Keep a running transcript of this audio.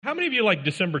How many of you like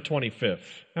December 25th?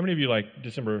 How many of you like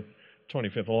December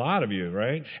 25th? A lot of you,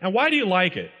 right? And why do you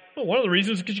like it? Well, one of the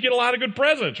reasons is because you get a lot of good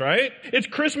presents, right? It's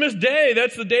Christmas Day.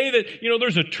 That's the day that,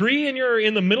 there's a tree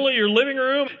in the middle of your living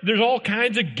room. There's all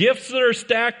kinds of gifts that are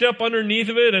stacked up underneath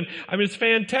of it. And it's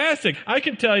fantastic. I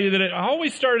can tell you that I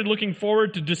always started looking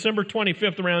forward to December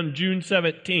 25th around June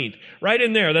 17th. Right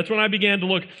in there. That's when I began to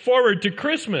look forward to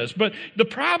Christmas. But the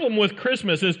problem with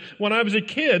Christmas is when I was a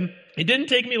kid, it didn't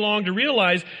take me long to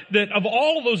realize that of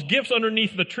all of those gifts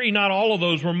underneath the tree, not all of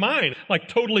those were mine. Like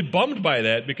totally bummed by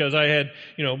that because I had,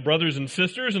 brothers and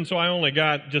sisters, and so I only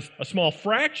got just a small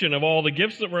fraction of all the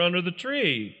gifts that were under the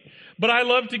tree. But I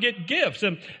love to get gifts,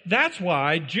 and that's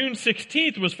why June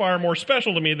 16th was far more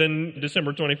special to me than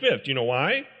December 25th. Do you know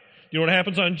why? Do you know what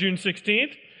happens on June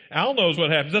 16th? Al knows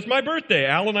what happens. That's my birthday.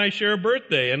 Al and I share a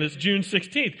birthday, and it's June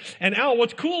 16th. And Al,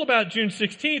 what's cool about June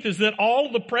 16th is that all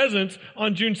of the presents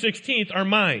on June 16th are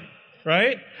mine,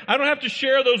 right? I don't have to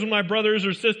share those with my brothers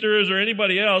or sisters or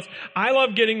anybody else. I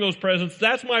love getting those presents.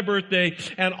 That's my birthday,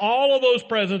 and all of those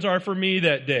presents are for me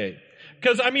that day.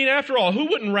 Because, after all, who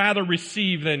wouldn't rather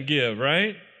receive than give,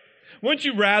 right? Wouldn't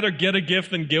you rather get a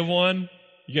gift than give one?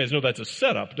 You guys know that's a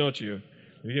setup, don't you?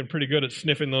 You're getting pretty good at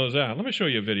sniffing those out. Let me show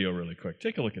you a video really quick.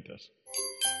 Take a look at this.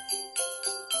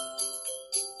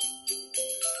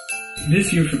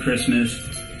 This year for Christmas,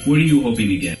 what are you hoping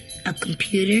to get? A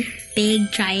computer,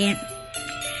 big, giant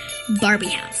Barbie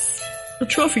house. A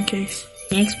trophy case.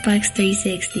 Xbox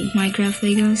 360. Minecraft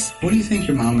Legos. What do you think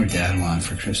your mom or dad want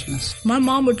for Christmas? My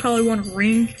mom would probably want a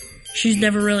ring. She's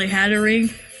never really had a ring.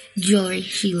 Jewelry.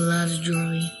 She loves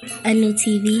jewelry. A new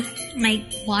TV. My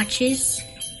watches.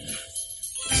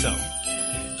 So,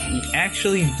 you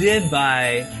actually did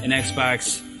buy an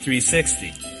Xbox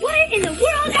 360. What in the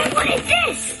world? And what is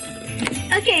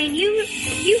this? Okay, you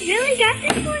really got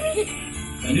this for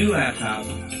me? A new laptop.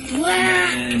 Wow.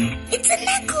 And it's a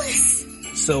necklace.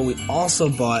 So we also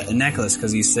bought a necklace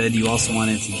because you said you also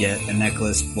wanted to get a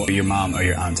necklace for your mom or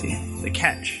your auntie. the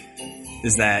catch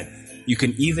Is that you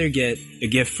can either get a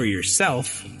gift for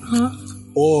yourself, Huh?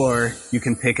 or you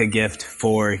can pick a gift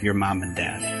for your mom and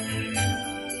dad.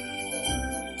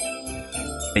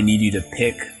 I need you to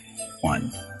pick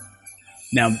one.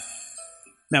 Now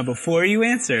before you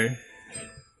answer,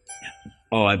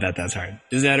 oh, I bet that's hard.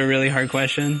 Is that a really hard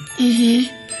question?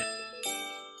 Mm-hmm.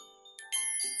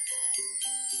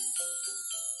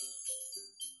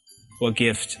 What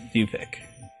gift do you pick?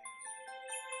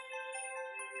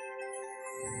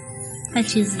 I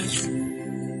choose this.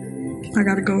 I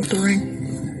gotta go with the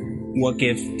ring. What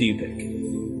gift do you pick?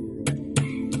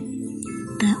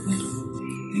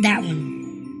 That one.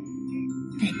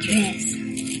 That dress.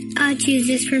 I'll choose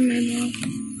this for my mom.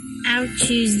 I'll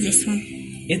choose this one.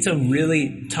 It's a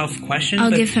really tough question.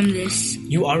 I'll but give him this.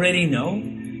 You already know?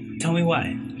 Tell me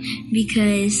why.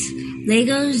 Because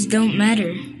Legos don't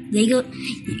matter.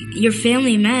 Your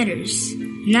family matters.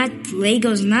 Not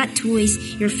Legos, not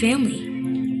toys, your family.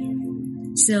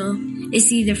 So,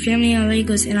 it's either family or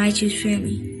Legos, and I choose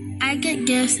family. I get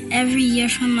gifts every year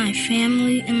from my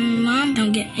family, and my mom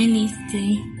don't get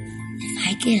anything. If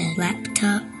I get a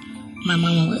laptop, my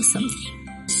mom will get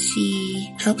something.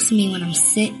 She helps me when I'm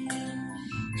sick.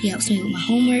 She helps me with my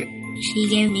homework. She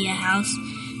gave me a house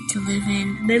to live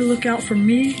in. They look out for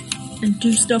me and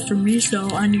do stuff for me, so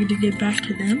I need to get back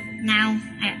to them. Now,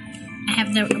 I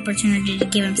have the opportunity to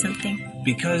give him something.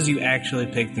 Because you actually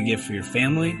picked the gift for your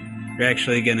family, you're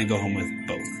actually going to go home with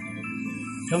both.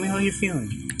 Tell me how you're feeling.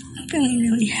 I'm feeling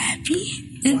really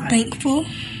happy and thankful.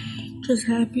 Just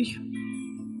happy.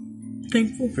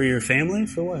 Thankful For your family?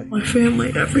 For what? my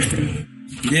family, everything.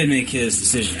 He did make his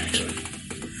decision, actually.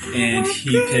 And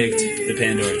he picked the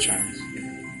Pandora charms.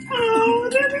 Oh,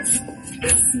 that is so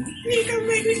you're gonna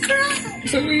make me cry.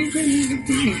 So where you going to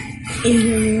be? In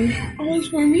your room. Oh, it's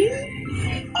for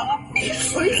me? Oh,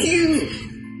 it's for you.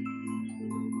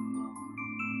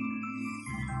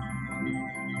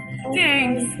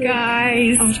 Thanks,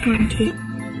 guys. I was going to.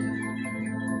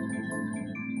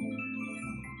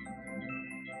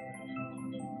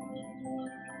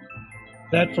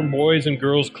 That from Boys and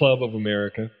Girls Club of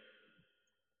America.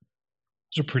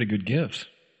 Those are pretty good gifts,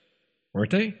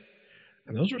 weren't they?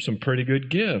 And those were some pretty good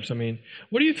gifts. I mean,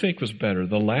 what do you think was better,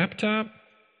 the laptop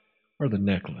or the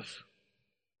necklace?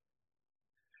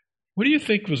 What do you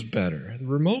think was better, the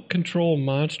remote control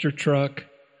monster truck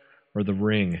or the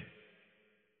ring?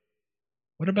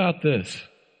 What about this?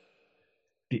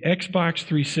 The Xbox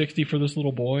 360 for this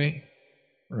little boy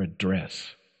or a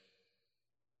dress?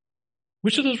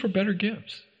 Which of those were better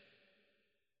gifts?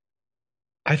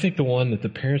 I think the one that the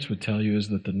parents would tell you is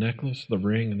that the necklace, the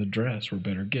ring, and the dress were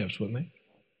better gifts, wouldn't they?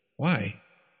 Why?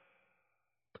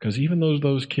 Because even though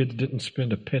those kids didn't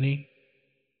spend a penny,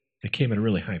 they came at a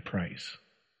really high price.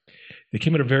 They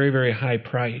came at a very, very high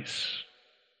price.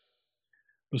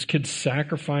 Those kids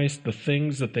sacrificed the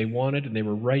things that they wanted, and they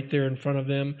were right there in front of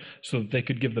them so that they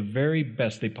could give the very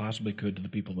best they possibly could to the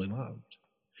people they loved.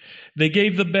 They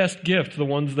gave the best gift to the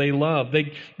ones they loved.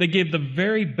 They gave the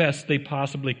very best they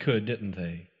possibly could, didn't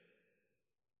they?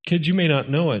 Kids, you may not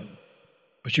know it,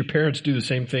 but your parents do the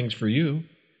same things for you.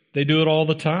 They do it all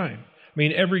the time. I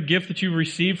mean, every gift that you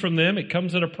receive from them, it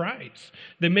comes at a price.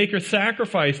 They make a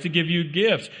sacrifice to give you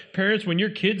gifts. Parents, when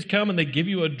your kids come and they give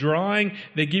you a drawing,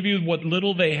 they give you what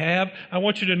little they have, I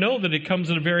want you to know that it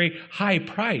comes at a very high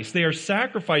price. They are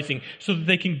sacrificing so that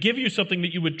they can give you something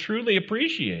that you would truly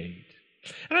appreciate.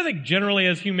 And I think generally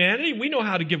as humanity, we know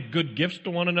how to give good gifts to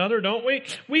one another, don't we?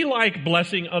 We like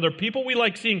blessing other people. We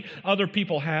like seeing other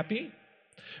people happy.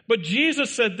 But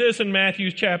Jesus said this in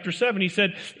Matthew chapter 7. He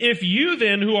said, if you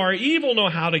then who are evil know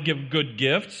how to give good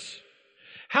gifts,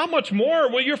 how much more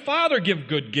will your Father give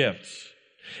good gifts?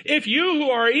 If you who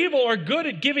are evil are good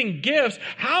at giving gifts,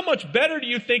 how much better do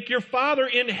you think your Father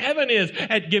in heaven is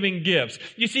at giving gifts?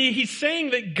 You see, he's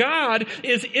saying that God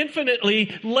is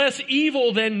infinitely less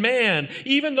evil than man.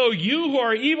 Even though you who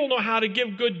are evil know how to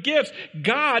give good gifts,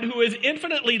 God, who is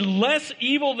infinitely less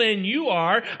evil than you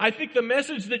are, I think the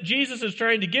message that Jesus is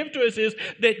trying to give to us is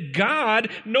that God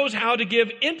knows how to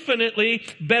give infinitely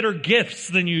better gifts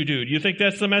than you do. Do you think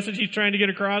that's the message he's trying to get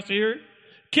across here?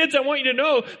 Kids, I want you to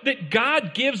know that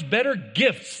God gives better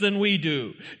gifts than we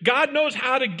do. God knows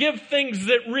how to give things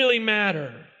that really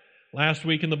matter. Last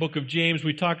week in the book of James,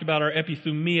 we talked about our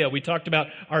epithumia. We talked about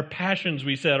our passions,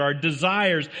 we said, our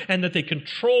desires, and that they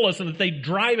control us and that they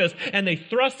drive us and they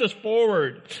thrust us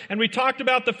forward. And we talked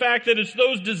about the fact that it's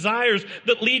those desires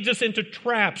that leads us into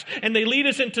traps and they lead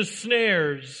us into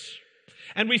snares.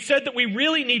 And we said that we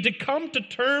really need to come to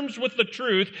terms with the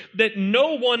truth that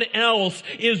no one else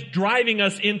is driving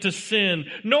us into sin.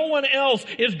 No one else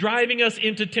is driving us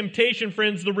into temptation,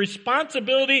 friends. The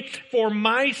responsibility for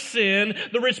my sin,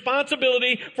 the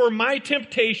responsibility for my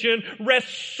temptation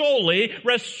rests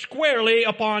squarely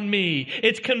upon me.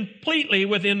 It's completely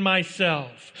within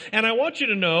myself. And I want you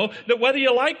to know that whether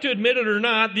you like to admit it or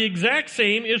not, the exact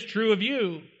same is true of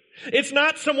you. It's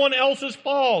not someone else's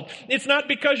fault. It's not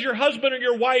because your husband or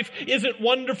your wife isn't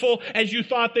wonderful as you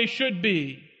thought they should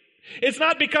be. It's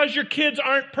not because your kids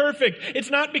aren't perfect.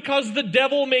 It's not because the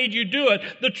devil made you do it.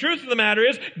 The truth of the matter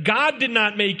is, God did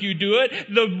not make you do it.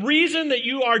 The reason that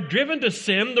you are driven to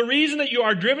sin, the reason that you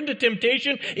are driven to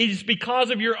temptation is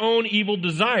because of your own evil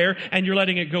desire, and you're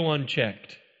letting it go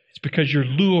unchecked. It's because you're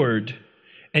lured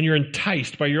and you're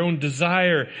enticed by your own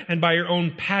desire and by your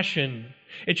own passion.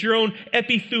 It's your own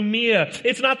epithumia.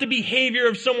 It's not the behavior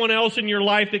of someone else in your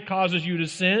life that causes you to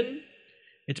sin.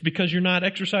 It's because you're not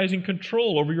exercising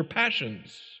control over your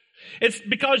passions. It's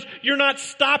because you're not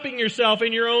stopping yourself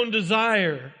in your own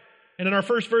desire. And in our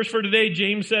first verse for today,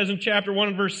 James says in chapter 1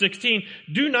 and verse 16,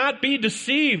 do not be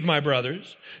deceived, my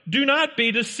brothers. Do not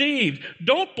be deceived.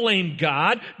 Don't blame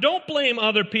God. Don't blame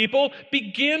other people.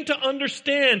 Begin to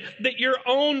understand that your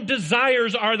own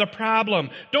desires are the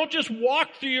problem. Don't just walk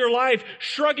through your life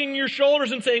shrugging your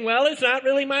shoulders and saying, well, it's not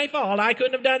really my fault. I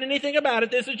couldn't have done anything about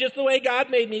it. This is just the way God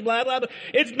made me, blah, blah, blah.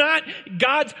 It's not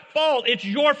God's fault. It's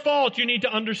your fault. You need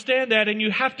to understand that, and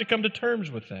you have to come to terms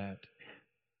with that.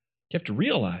 You have to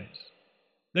realize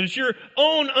that it's your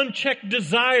own unchecked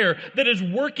desire that is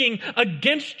working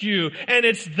against you. And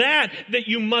it's that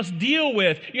you must deal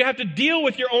with. You have to deal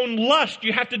with your own lust.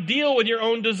 You have to deal with your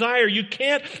own desire. You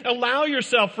can't allow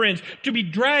yourself, friends, to be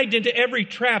dragged into every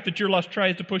trap that your lust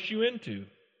tries to push you into.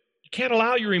 You can't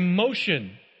allow your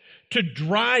emotion to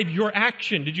drive your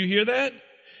action. Did you hear that?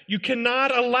 You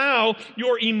cannot allow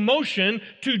your emotion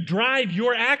to drive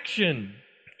your action.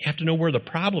 You have to know where the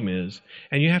problem is,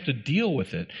 and you have to deal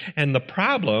with it. And the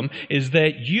problem is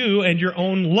that you and your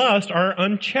own lust are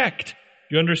unchecked.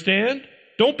 You understand?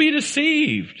 Don't be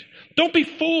deceived. Don't be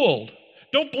fooled.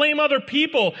 Don't blame other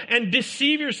people and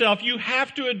deceive yourself. You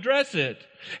have to address it.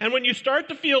 And when you start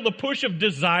to feel the push of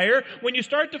desire, when you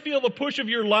start to feel the push of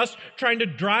your lust trying to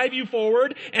drive you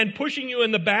forward and pushing you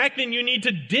in the back, then you need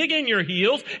to dig in your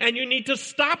heels and you need to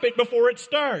stop it before it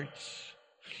starts.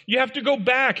 You have to go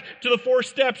back to the 4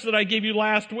 steps that I gave you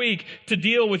last week to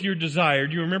deal with your desire.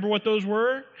 Do you remember what those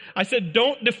were? I said,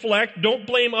 don't deflect, don't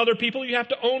blame other people. You have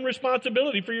to own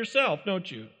responsibility for yourself, don't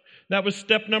you? That was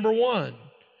step number 1.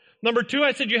 Number 2,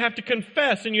 I said you have to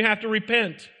confess and you have to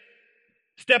repent.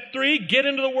 Step 3, get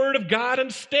into the Word of God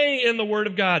and stay in the Word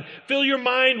of God. Fill your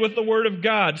mind with the Word of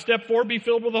God. Step 4, be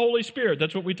filled with the Holy Spirit.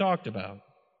 That's what we talked about.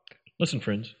 Listen,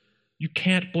 friends, you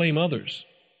can't blame others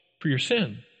for your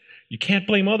sin. You can't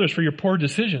blame others for your poor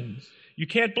decisions. You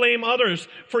can't blame others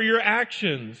for your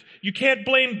actions. You can't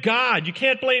blame God. You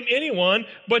can't blame anyone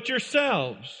but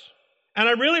yourselves. And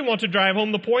I really want to drive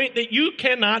home the point that you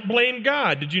cannot blame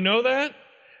God. Did you know that?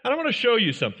 And I want to show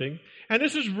you something. And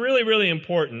this is really, really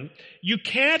important. You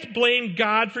can't blame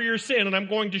God for your sin, and I'm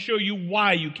going to show you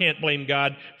why you can't blame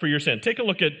God for your sin. Take a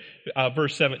look at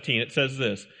verse 17. It says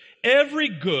this: every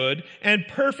good and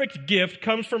perfect gift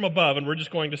comes from above, and we're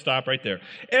just going to stop right there.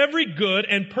 Every good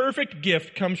and perfect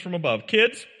gift comes from above.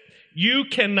 Kids, you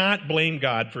cannot blame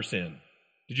God for sin.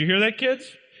 Did you hear that, kids?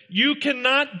 You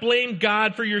cannot blame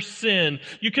God for your sin.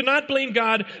 You cannot blame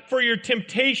God for your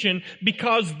temptation,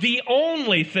 because the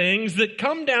only things that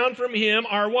come down from Him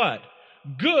are what?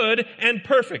 Good and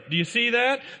perfect. Do you see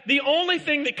that? The only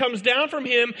thing that comes down from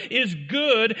Him is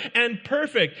good and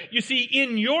perfect. You see,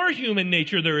 in your human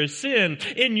nature there is sin.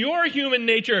 In your human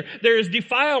nature there is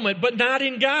defilement, but not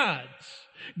in God's.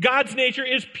 God's nature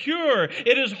is pure,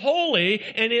 it is holy,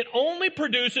 and it only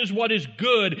produces what is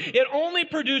good. It only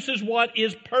produces what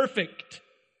is perfect.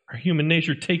 Our human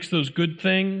nature takes those good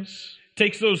things,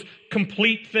 takes those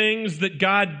complete things that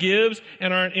God gives,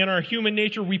 and in our human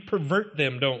nature we pervert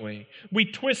them, don't we?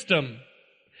 We twist them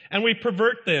and we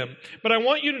pervert them. But I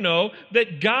want you to know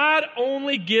that God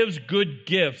only gives good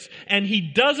gifts, and He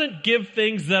doesn't give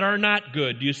things that are not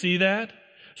good. Do you see that?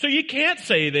 So you can't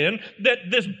say then that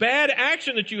this bad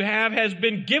action that you have has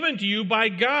been given to you by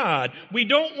God. We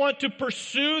don't want to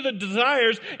pursue the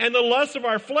desires and the lusts of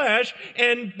our flesh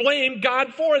and blame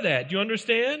God for that. Do you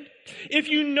understand? If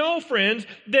you know, friends,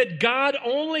 that God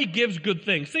only gives good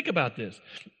things, think about this.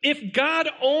 If God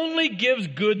only gives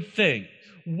good things,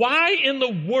 why in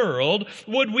the world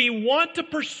would we want to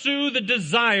pursue the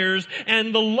desires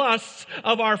and the lusts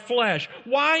of our flesh?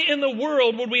 Why in the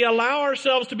world would we allow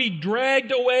ourselves to be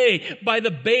dragged away by the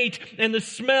bait and the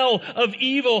smell of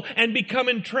evil and become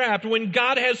entrapped when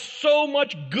God has so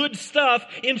much good stuff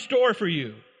in store for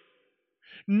you?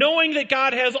 Knowing that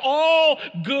God has all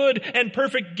good and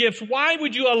perfect gifts, why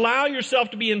would you allow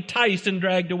yourself to be enticed and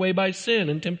dragged away by sin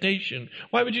and temptation?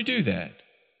 Why would you do that?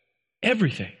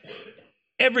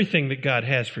 Everything that God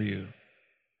has for you.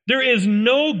 There is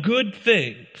no good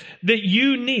thing that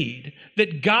you need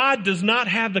that God does not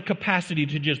have the capacity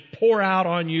to just pour out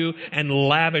on you and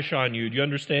lavish on you. Do you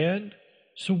understand?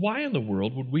 So why in the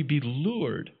world would we be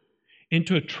lured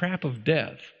into a trap of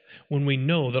death when we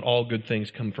know that all good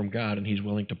things come from God and He's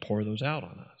willing to pour those out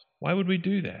on us? Why would we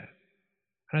do that?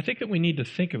 And I think that we need to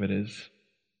think of it as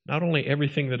not only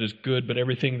everything that is good, but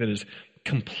everything that is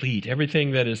complete,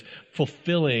 everything that is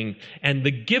fulfilling. And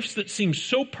the gifts that seem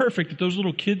so perfect that those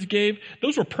little kids gave,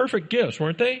 those were perfect gifts,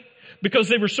 weren't they? Because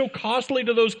they were so costly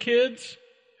to those kids.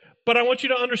 But I want you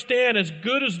to understand, as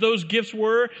good as those gifts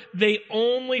were, they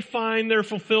only find their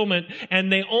fulfillment,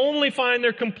 and they only find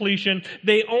their completion,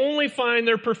 they only find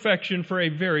their perfection for a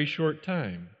very short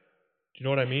time. Do you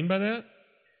know what I mean by that?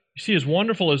 You see, as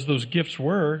wonderful as those gifts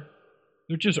were,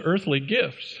 they're just earthly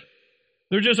gifts.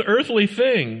 They're just earthly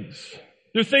things.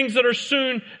 They're things that are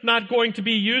soon not going to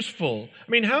be useful. I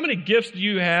mean, how many gifts do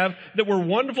you have that were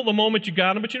wonderful the moment you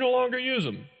got them, but you no longer use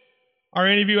them? Are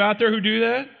any of you out there who do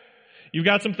that? You've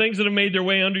got some things that have made their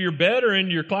way under your bed or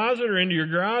into your closet or into your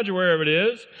garage or wherever it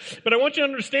is. But I want you to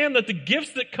understand that the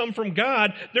gifts that come from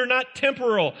God, they're not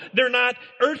temporal. They're not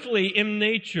earthly in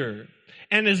nature.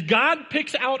 And as God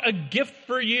picks out a gift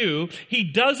for you, He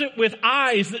does it with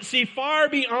eyes that see far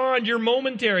beyond your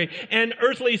momentary and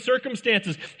earthly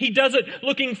circumstances. He does it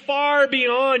looking far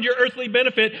beyond your earthly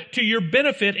benefit to your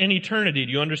benefit in eternity.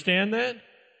 Do you understand that?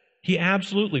 He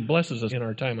absolutely blesses us in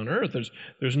our time on earth.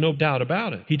 There's no doubt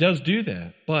about it. He does do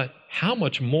that. But how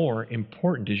much more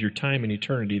important is your time in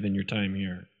eternity than your time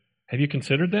here? Have you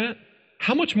considered that?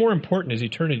 How much more important is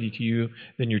eternity to you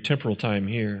than your temporal time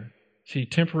here? See,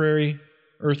 temporary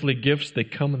earthly gifts, they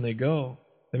come and they go.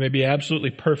 They may be absolutely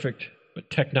perfect,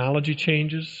 but technology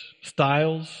changes,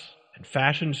 styles and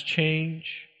fashions change,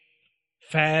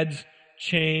 fads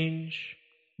change,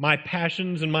 my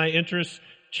passions and my interests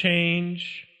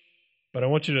change. But I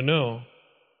want you to know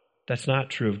that's not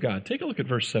true of God. Take a look at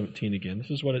verse 17 again. This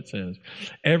is what it says.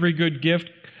 Every good gift,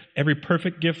 every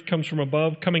perfect gift comes from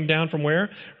above, coming down from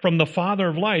where? From the Father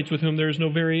of lights, with whom there is no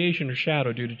variation or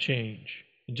shadow due to change.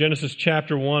 In Genesis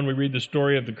chapter 1, we read the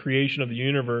story of the creation of the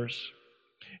universe.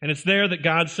 And it's there that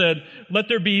God said, let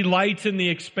there be lights in the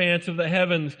expanse of the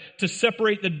heavens to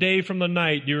separate the day from the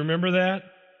night. Do you remember that?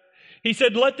 He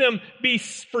said, let them be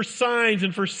for signs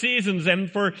and for seasons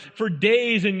and for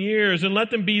days and years, and let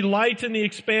them be lights in the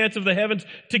expanse of the heavens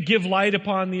to give light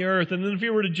upon the earth. And then if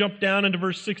you were to jump down into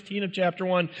verse 16 of chapter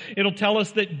 1, it'll tell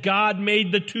us that God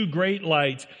made the two great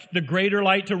lights, the greater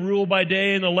light to rule by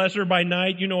day and the lesser by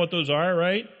night. You know what those are,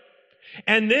 right?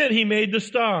 And then he made the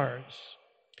stars.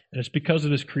 And it's because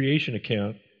of this creation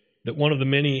account that one of the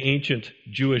many ancient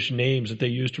Jewish names that they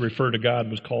used to refer to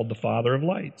God was called the Father of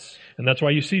Lights. And that's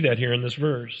why you see that here in this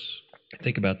verse.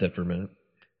 Think about that for a minute.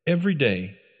 Every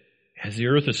day, as the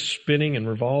earth is spinning and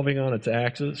revolving on its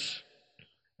axis,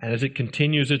 and as it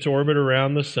continues its orbit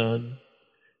around the sun,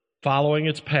 following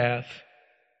its path,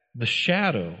 the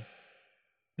shadow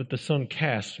that the sun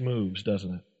casts moves,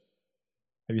 doesn't it?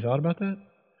 Have you thought about that?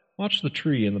 Watch the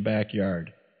tree in the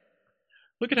backyard.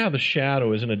 Look at how the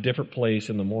shadow is in a different place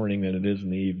in the morning than it is in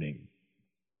the evening.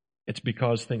 It's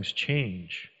because things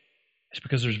change. It's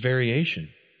because there's variation.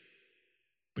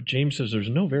 But James says there's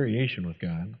no variation with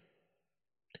God.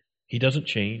 He doesn't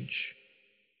change.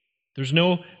 There's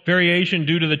no variation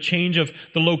due to the change of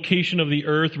the location of the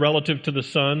earth relative to the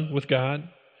sun with God.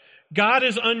 God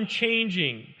is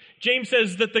unchanging. James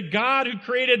says that the God who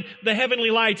created the heavenly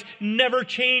lights never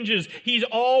changes. He's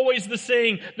always the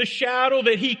same. The shadow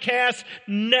that he casts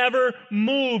never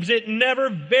moves. It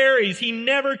never varies. He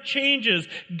never changes.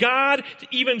 God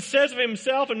even says of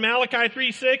himself in Malachi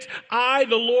 3:6, I,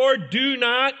 the Lord, do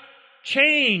not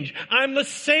change. I'm the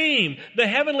same. The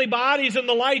heavenly bodies and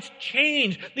the lights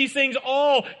change. These things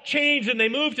all change and they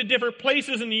move to different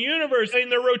places in the universe in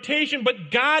their rotation, but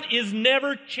God is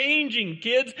never changing,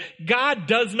 kids. God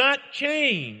does not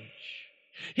change.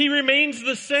 He remains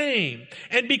the same.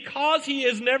 And because he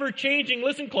is never changing,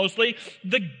 listen closely,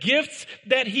 the gifts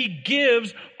that he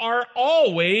gives are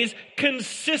always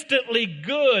consistently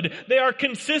good. They are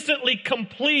consistently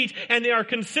complete, and they are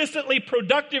consistently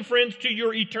productive, friends, to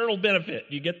your eternal benefit.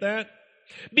 You get that?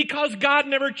 Because God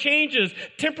never changes.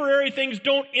 Temporary things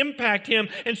don't impact him.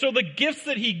 And so the gifts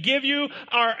that he gives you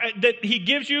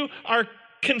are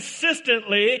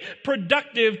consistently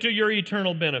productive to your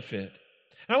eternal benefit.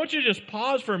 I want you to just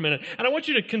pause for a minute, and I want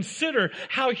you to consider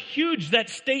how huge that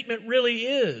statement really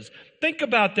is. Think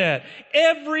about that.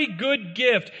 Every good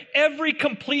gift, every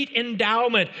complete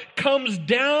endowment comes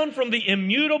down from the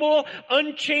immutable,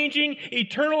 unchanging,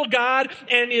 eternal God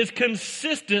and is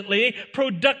consistently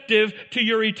productive to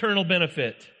your eternal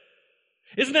benefit.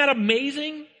 Isn't that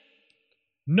amazing?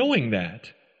 Knowing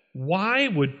that, why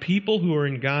would people who are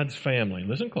in God's family,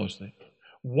 listen closely,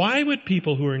 why would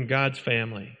people who are in God's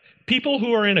family, people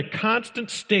who are in a constant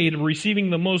state of receiving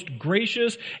the most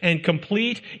gracious and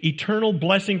complete eternal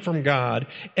blessing from God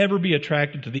ever be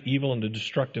attracted to the evil and the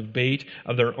destructive bait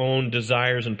of their own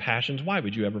desires and passions? Why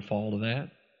would you ever fall to that?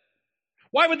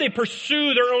 Why would they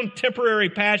pursue their own temporary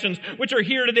passions, which are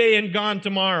here today and gone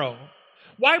tomorrow?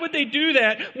 Why would they do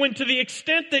that when, to the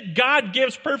extent that God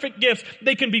gives perfect gifts,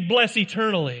 they can be blessed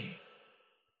eternally?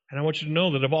 And I want you to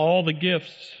know that of all the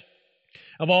gifts,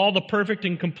 of all the perfect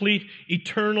and complete,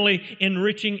 eternally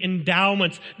enriching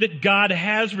endowments that God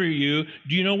has for you,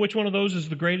 do you know which one of those is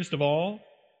the greatest of all?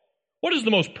 What is the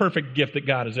most perfect gift that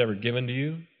God has ever given to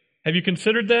you? Have you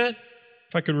considered that?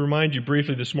 If I could remind you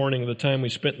briefly this morning of the time we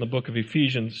spent in the book of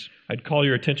Ephesians, I'd call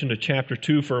your attention to chapter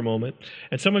 2 for a moment.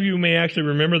 And some of you may actually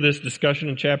remember this discussion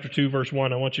in chapter 2, verse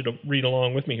 1. I want you to read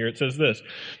along with me here. It says this,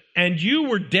 "And you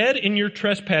were dead in your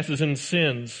trespasses and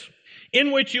sins,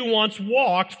 in which you once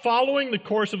walked, following the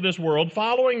course of this world,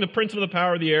 following the prince of the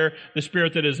power of the air, the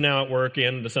spirit that is now at work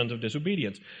in the sons of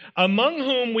disobedience, among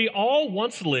whom we all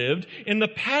once lived in the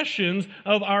passions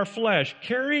of our flesh,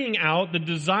 carrying out the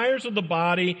desires of the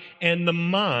body and the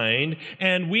mind,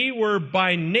 and we were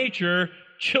by nature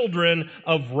children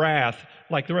of wrath,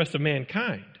 like the rest of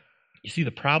mankind." You see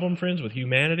the problem, friends, with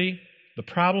humanity? The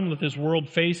problem that this world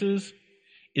faces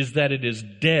is that it is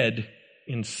dead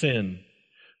in sin.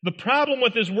 The problem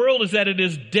with this world is that it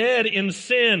is dead in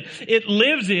sin. It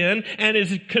lives in and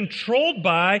is controlled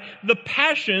by the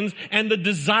passions and the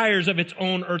desires of its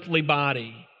own earthly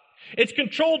body. It's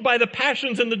controlled by the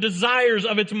passions and the desires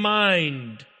of its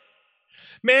mind.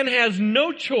 Man has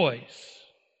no choice.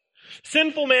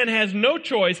 Sinful man has no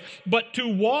choice but to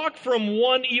walk from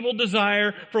one evil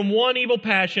desire, from one evil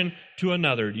passion to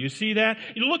another. Do you see that?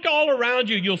 You look all around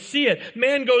you, you'll see it.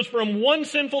 Man goes from one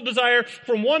sinful desire,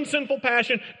 from one sinful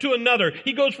passion to another.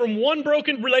 He goes from one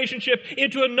broken relationship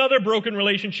into another broken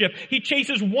relationship. He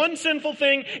chases one sinful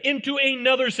thing into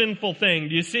another sinful thing.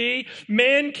 Do you see?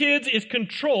 Man, kids, is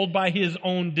controlled by his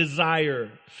own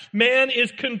desire. Man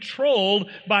is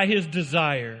controlled by his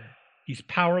desire. He's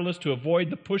powerless to avoid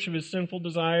the push of his sinful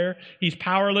desire. He's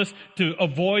powerless to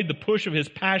avoid the push of his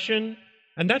passion.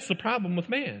 And that's the problem with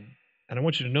man. And I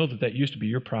want you to know that used to be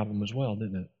your problem as well,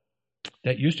 didn't it?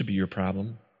 That used to be your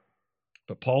problem.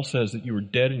 But Paul says that you were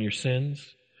dead in your sins.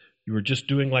 You were just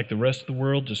doing like the rest of the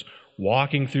world, just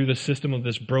walking through the system of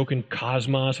this broken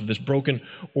cosmos, of this broken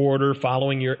order,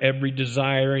 following your every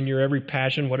desire and your every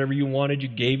passion. Whatever you wanted, you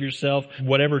gave yourself.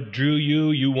 Whatever drew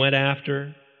you, you went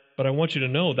after. But I want you to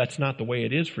know that's not the way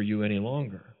it is for you any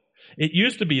longer. It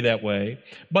used to be that way,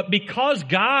 but because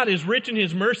God is rich in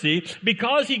His mercy,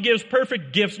 because He gives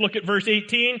perfect gifts, look at verse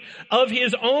 18, of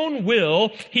His own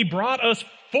will, He brought us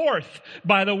forth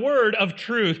by the word of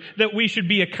truth that we should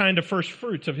be a kind of first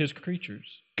fruits of His creatures.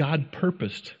 God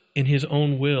purposed in His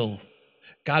own will.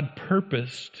 God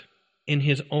purposed in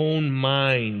His own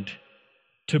mind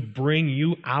to bring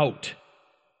you out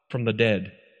from the dead.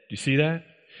 Do you see that?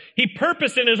 He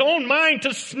purposed in His own mind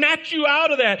to snatch you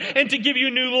out of that and to give you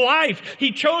new life.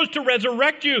 He chose to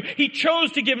resurrect you. He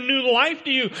chose to give new life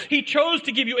to you. He chose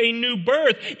to give you a new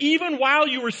birth. Even while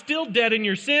you were still dead in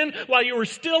your sin, while you were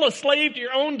still a slave to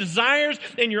your own desires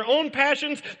and your own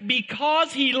passions,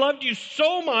 because He loved you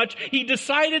so much, He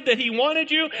decided that He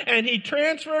wanted you, and He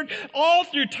transferred all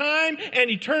through time and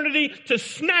eternity to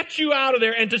snatch you out of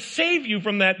there and to save you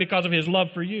from that because of His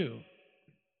love for you.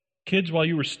 Kids, while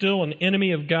you were still an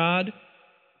enemy of God,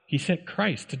 He sent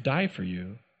Christ to die for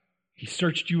you. He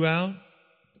searched you out.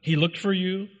 He looked for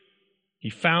you. He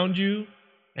found you,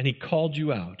 and He called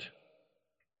you out.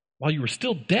 While you were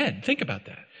still dead, think about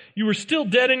that. You were still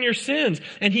dead in your sins,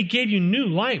 and He gave you new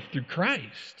life through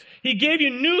Christ. He gave you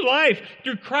new life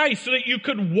through Christ so that you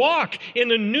could walk in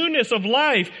the newness of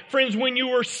life. Friends, when you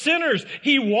were sinners,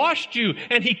 He washed you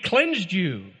and He cleansed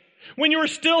you. When you were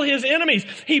still His enemies,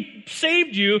 He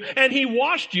saved you and He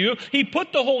washed you. He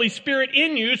put the Holy Spirit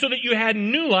in you so that you had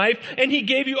new life, and He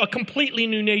gave you a completely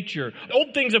new nature.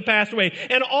 Old things have passed away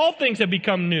and all things have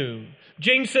become new.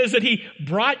 James says that He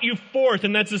brought you forth,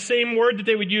 and that's the same word that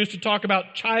they would use to talk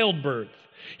about childbirth.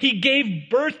 He gave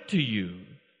birth to you.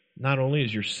 Not only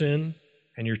is your sin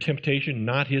and your temptation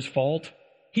not His fault,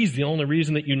 He's the only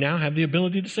reason that you now have the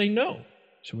ability to say no.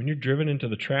 So when you're driven into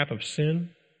the trap of sin,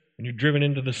 when you're driven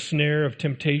into the snare of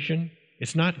temptation,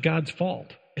 it's not God's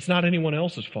fault. It's not anyone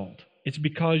else's fault. It's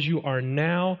because you are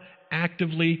now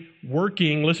actively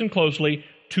working, listen closely,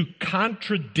 to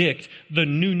contradict the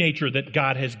new nature that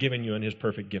God has given you in His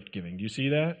perfect gift giving. Do you see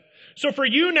that? So for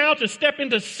you now to step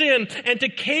into sin and to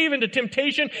cave into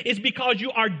temptation is because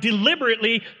you are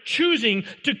deliberately choosing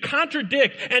to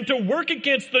contradict and to work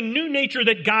against the new nature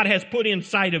that God has put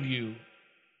inside of you.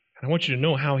 I want you to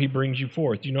know how He brings you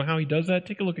forth. Do you know how He does that?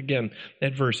 Take a look again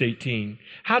at verse 18.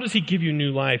 How does He give you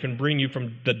new life and bring you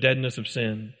from the deadness of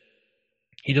sin?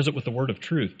 He does it with the word of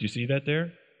truth. Do you see that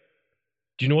there?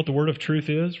 Do you know what the word of truth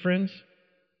is, friends?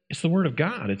 It's the word of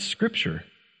God. It's Scripture.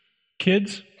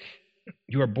 Kids,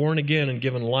 you are born again and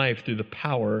given life through the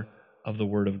power of the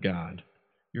word of God.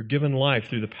 You're given life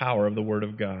through the power of the word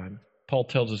of God. Paul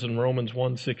tells us in Romans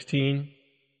 1:16,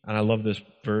 and I love this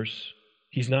verse,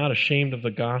 He's not ashamed of the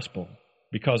gospel,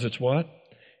 because it's what?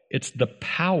 It's the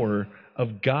power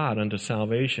of God unto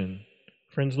salvation.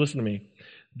 Friends, listen to me.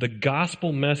 The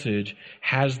gospel message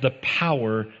has the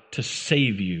power to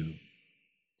save you.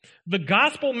 The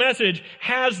gospel message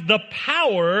has the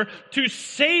power to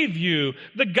save you.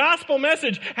 The gospel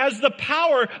message has the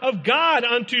power of God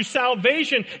unto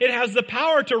salvation. It has the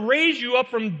power to raise you up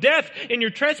from death in your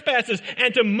trespasses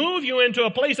and to move you into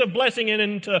a place of blessing and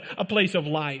into a place of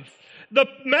life. The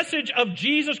message of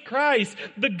Jesus Christ,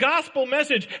 the gospel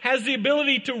message, has the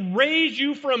ability to raise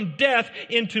you from death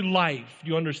into life.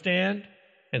 Do you understand?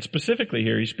 And specifically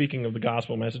here, he's speaking of the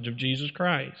gospel message of Jesus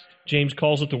Christ. James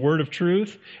calls it the word of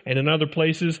truth, and in other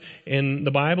places in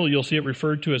the Bible, you'll see it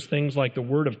referred to as things like the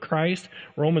word of Christ.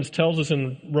 Romans tells us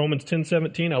in Romans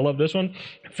 10:17, I love this one,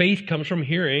 faith comes from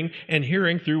hearing, and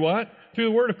hearing through what? Through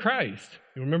the word of Christ.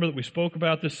 You remember that we spoke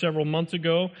about this several months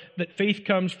ago, that faith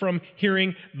comes from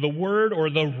hearing the word or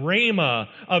the rhema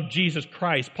of Jesus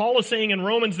Christ. Paul is saying in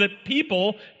Romans that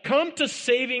people come to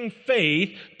saving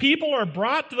faith. People are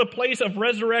brought to the place of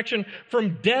resurrection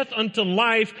from death unto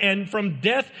life and from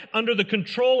death under the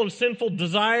control of sinful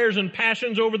desires and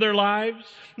passions over their lives.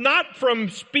 Not from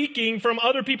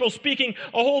other people speaking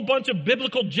a whole bunch of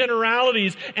biblical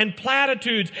generalities and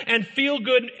platitudes and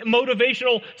feel-good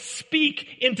motivational speak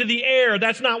into the air.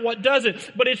 That's not what does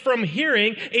it. But it's from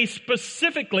hearing a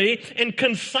specifically and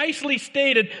concisely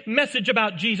stated message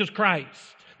about Jesus Christ.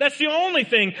 That's the only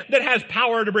thing that has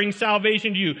power to bring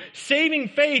salvation to you. Saving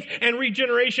faith and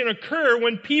regeneration occur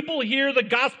when people hear the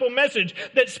gospel message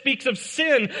that speaks of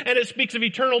sin, and it speaks of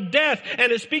eternal death,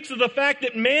 and it speaks of the fact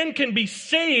that man can be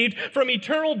saved from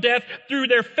eternal death through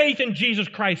their faith in Jesus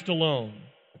Christ alone.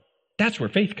 That's where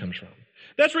faith comes from.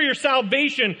 That's where your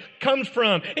salvation comes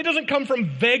from. It doesn't come from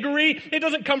vagary. It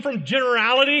doesn't come from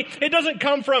generality. It doesn't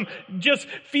come from just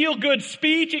feel-good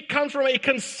speech. It comes from a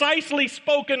concisely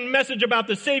spoken message about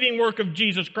the saving work of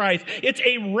Jesus Christ. It's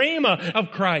a rhema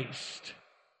of Christ.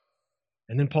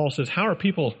 And then Paul says, how are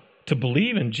people to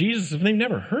believe in Jesus if they've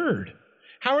never heard?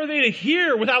 How are they to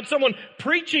hear without someone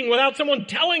preaching, without someone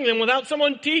telling them, without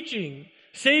someone teaching?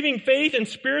 Saving faith and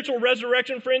spiritual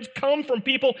resurrection, friends, come from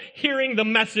people hearing the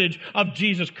message of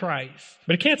Jesus Christ.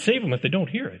 But it can't save them if they don't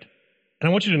hear it. And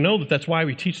I want you to know that that's why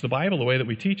we teach the Bible the way that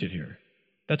we teach it here.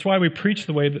 That's why we preach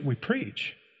the way that we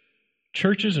preach.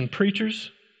 Churches and preachers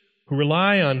who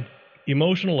rely on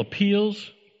emotional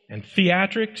appeals and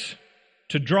theatrics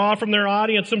to draw from their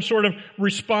audience some sort of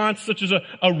response, such as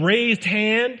a raised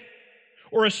hand,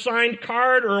 or a signed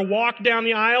card, or a walk down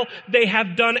the aisle, they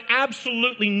have done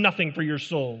absolutely nothing for your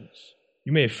souls.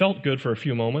 You may have felt good for a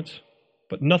few moments,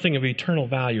 but nothing of eternal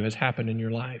value has happened in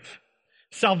your life.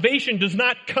 Salvation does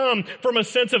not come from a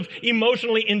sense of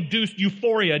emotionally induced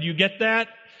euphoria. Do you get that?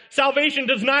 Salvation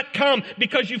does not come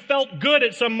because you felt good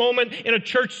at some moment in a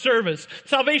church service.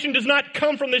 Salvation does not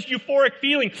come from this euphoric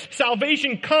feeling.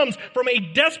 Salvation comes from a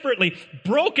desperately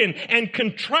broken and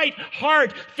contrite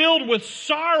heart filled with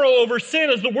sorrow over sin,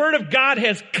 as the Word of God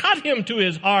has cut him to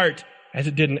his heart, as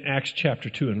it did in Acts chapter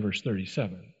 2 and verse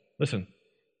 37. Listen,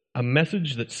 a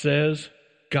message that says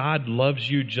God loves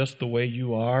you just the way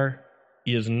you are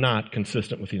is not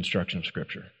consistent with the instruction of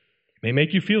Scripture. It may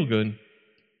make you feel good,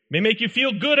 may make you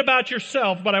feel good about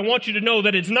yourself, but I want you to know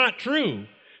that it's not true.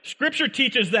 Scripture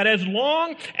teaches that as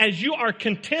long as you are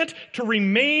content to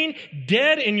remain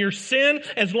dead in your sin,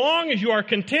 as long as you are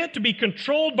content to be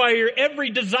controlled by your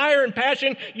every desire and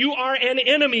passion, you are an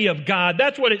enemy of God.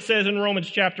 That's what it says in Romans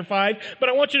chapter 5. But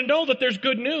I want you to know that there's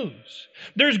good news.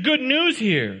 There's good news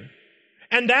here.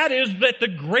 And that is that the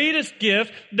greatest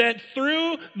gift, that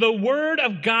through the Word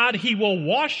of God, He will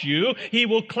wash you, He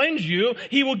will cleanse you,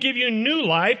 He will give you new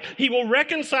life, He will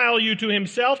reconcile you to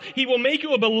Himself, He will make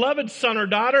you a beloved son or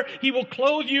daughter, He will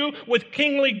clothe you with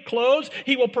kingly clothes,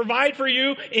 He will provide for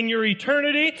you in your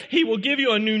eternity, He will give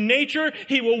you a new nature,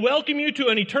 He will welcome you to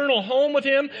an eternal home with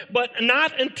Him, but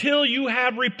not until you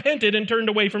have repented and turned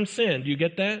away from sin. Do you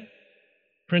get that?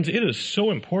 Friends, it is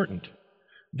so important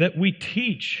that we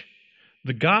teach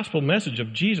the gospel message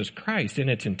of Jesus Christ in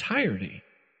its entirety.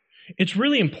 It's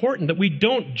really important that we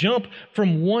don't jump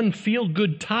from one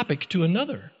feel-good topic to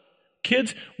another.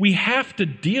 Kids, we have to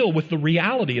deal with the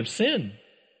reality of sin.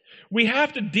 We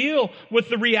have to deal with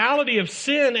the reality of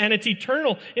sin and its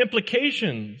eternal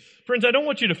implications. Friends, I don't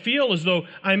want you to feel as though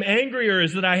I'm angry or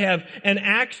as that I have an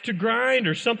axe to grind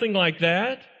or something like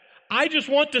that. I just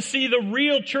want to see the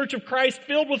real Church of Christ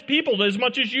filled with people as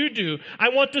much as you do. I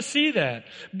want to see that.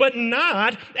 But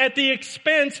not at the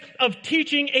expense of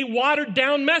teaching a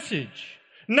watered-down message.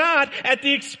 Not at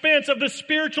the expense of the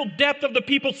spiritual depth of the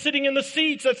people sitting in the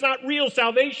seats. That's not real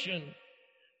salvation.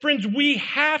 Friends, we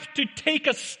have to take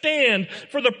a stand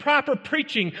for the proper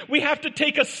preaching. We have to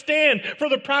take a stand for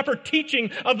the proper teaching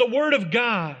of the Word of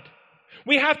God.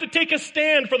 We have to take a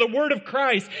stand for the Word of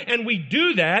Christ, and we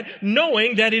do that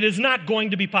knowing that it is not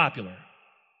going to be popular.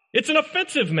 It's an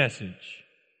offensive message.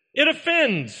 It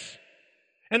offends.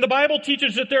 And the Bible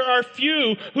teaches that there are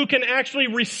few who can actually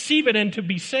receive it and to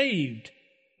be saved.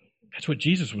 That's what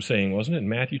Jesus was saying, wasn't it, in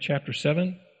Matthew chapter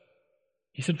 7?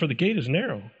 He said, "For the gate is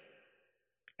narrow,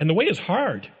 and the way is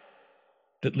hard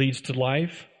that leads to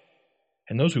life,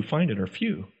 and those who find it are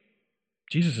few."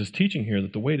 Jesus is teaching here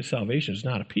that the way to salvation is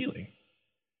not appealing.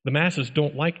 The masses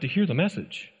don't like to hear the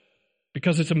message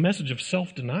because it's a message of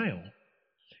self-denial.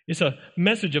 It's a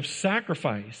message of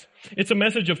sacrifice. It's a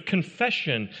message of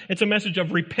confession. It's a message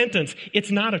of repentance.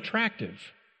 It's not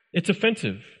attractive. It's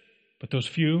offensive. But those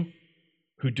few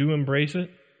who do embrace it,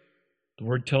 the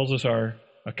Word tells us are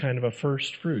a kind of a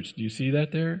first fruits. Do you see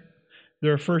that there?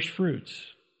 There are first fruits.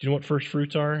 Do you know what first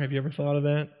fruits are? Have you ever thought of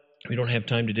that? We don't have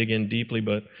time to dig in deeply,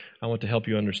 but I want to help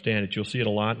you understand it. You'll see it a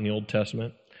lot in the Old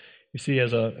Testament. You see,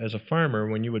 as a farmer,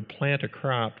 when you would plant a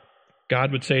crop,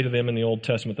 God would say to them in the Old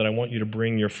Testament that I want you to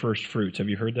bring your first fruits. Have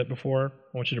you heard that before?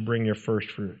 I want you to bring your first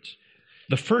fruits.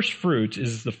 The first fruits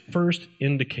is the first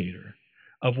indicator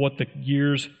of what the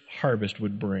year's harvest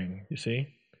would bring, you see?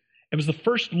 It was the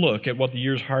first look at what the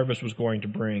year's harvest was going to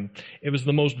bring. It was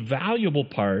the most valuable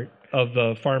part of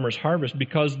the farmer's harvest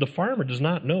because the farmer does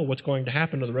not know what's going to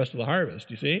happen to the rest of the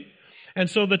harvest, you see? And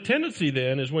so the tendency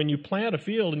then is when you plant a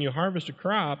field and you harvest a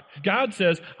crop, God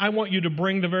says, I want you to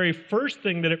bring the very first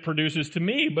thing that it produces to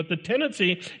me. But the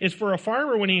tendency is for a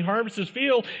farmer when he harvests his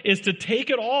field is to take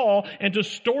it all and to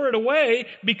store it away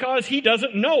because he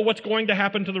doesn't know what's going to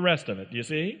happen to the rest of it. Do you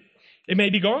see? It may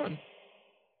be gone.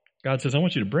 God says, I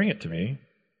want you to bring it to me,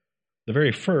 the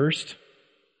very first.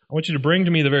 I want you to bring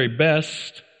to me the very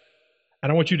best,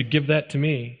 and I want you to give that to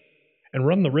me and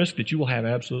run the risk that you will have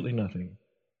absolutely nothing.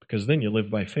 Because then you live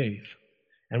by faith.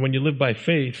 And when you live by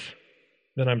faith,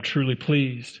 then I'm truly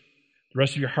pleased. The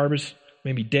rest of your harvest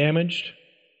may be damaged,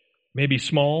 may be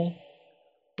small,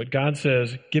 but God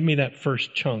says, give me that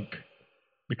first chunk,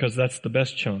 because that's the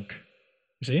best chunk.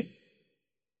 You see?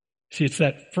 See, it's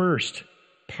that first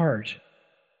part,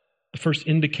 the first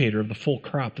indicator of the full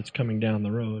crop that's coming down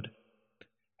the road.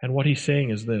 And what he's saying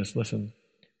is this, listen,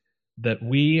 that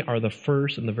we are the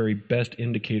first and the very best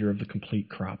indicator of the complete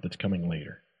crop that's coming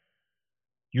later.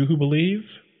 You who believe,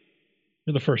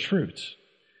 you're the first fruits.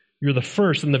 You're the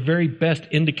first and the very best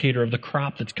indicator of the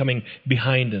crop that's coming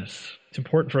behind us. It's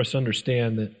important for us to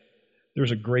understand that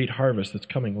there's a great harvest that's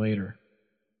coming later.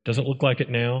 Doesn't look like it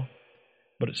now,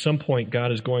 but at some point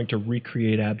God is going to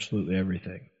recreate absolutely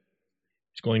everything.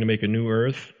 He's going to make a new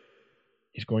earth.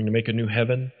 He's going to make a new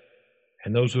heaven.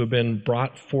 And those who have been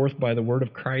brought forth by the word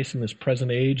of Christ in this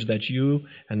present age, that's you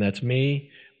and that's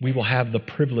me, we will have the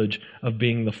privilege of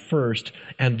being the first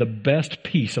and the best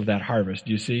piece of that harvest.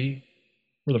 Do you see?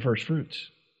 We're the first fruits.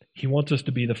 He wants us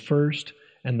to be the first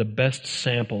and the best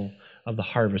sample of the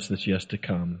harvest that's yet to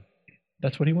come.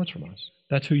 That's what he wants from us.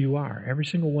 That's who you are. Every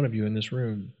single one of you in this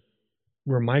room.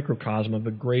 We're a microcosm of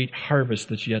the great harvest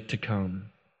that's yet to come.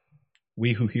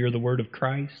 We who hear the word of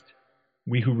Christ,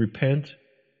 we who repent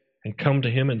and come to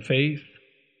him in faith,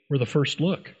 we're the first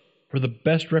look. We're the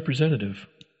best representative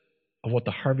of what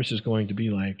the harvest is going to be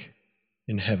like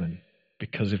in heaven.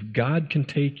 Because if God can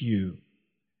take you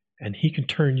and he can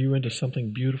turn you into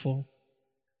something beautiful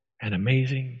and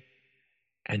amazing,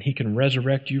 and he can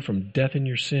resurrect you from death in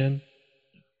your sin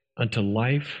unto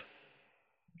life,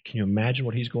 can you imagine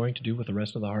what he's going to do with the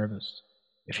rest of the harvest?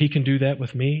 If he can do that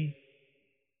with me,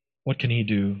 what can he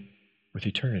do with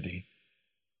eternity?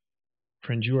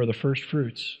 Friends, you are the first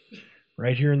fruits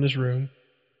right here in this room.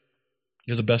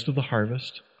 You're the best of the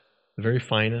harvest, the very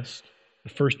finest, the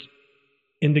first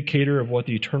indicator of what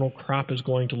the eternal crop is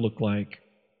going to look like.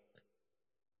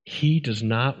 He does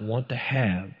not want to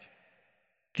have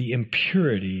the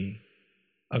impurity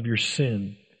of your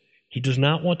sin. He does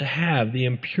not want to have the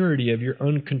impurity of your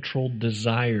uncontrolled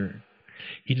desire.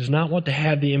 He does not want to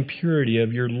have the impurity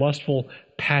of your lustful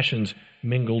passions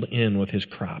mingled in with his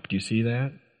crop. Do you see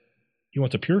that? He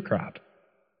wants a pure crop.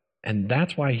 And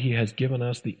that's why he has given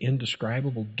us the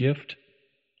indescribable gift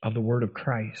of the word of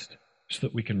Christ, so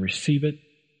that we can receive it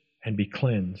and be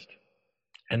cleansed.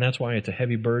 And that's why it's a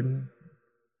heavy burden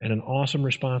and an awesome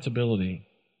responsibility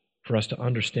for us to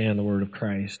understand the word of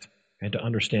Christ and to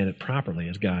understand it properly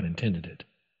as God intended it.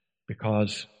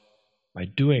 Because by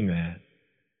doing that,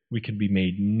 we can be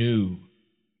made new,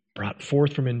 brought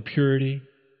forth from impurity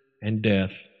and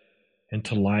death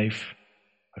into life,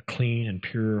 a clean and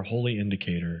pure, holy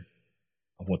indicator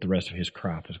of what the rest of his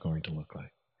crop is going to look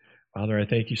like. Father, I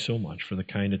thank you so much for the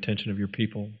kind attention of your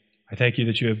people. I thank you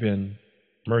that you have been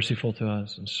merciful to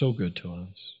us and so good to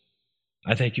us.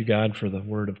 I thank you, God, for the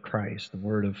word of Christ, the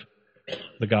word of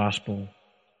the gospel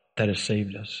that has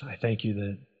saved us. I thank you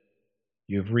that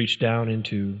you have reached down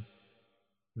into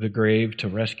the grave to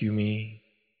rescue me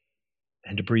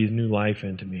and to breathe new life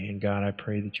into me. And God, I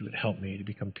pray that you would help me to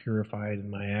become purified in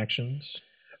my actions.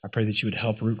 I pray that you would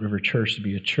help Root River Church to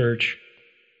be a church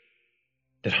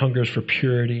that hungers for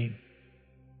purity,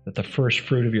 that the first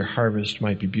fruit of your harvest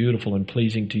might be beautiful and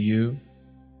pleasing to you.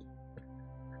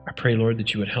 I pray, Lord,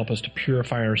 that you would help us to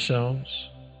purify ourselves.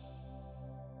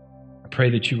 I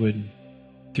pray that you would,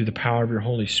 through the power of your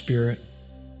Holy Spirit,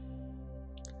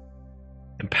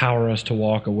 empower us to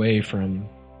walk away from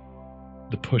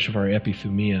the push of our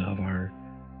epithumia, of our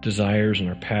desires and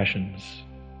our passions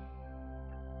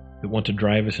that want to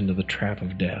drive us into the trap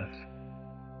of death.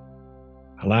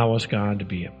 Allow us, God, to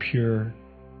be a pure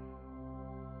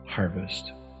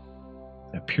harvest,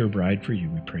 a pure bride for you,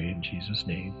 we pray in Jesus'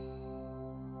 name.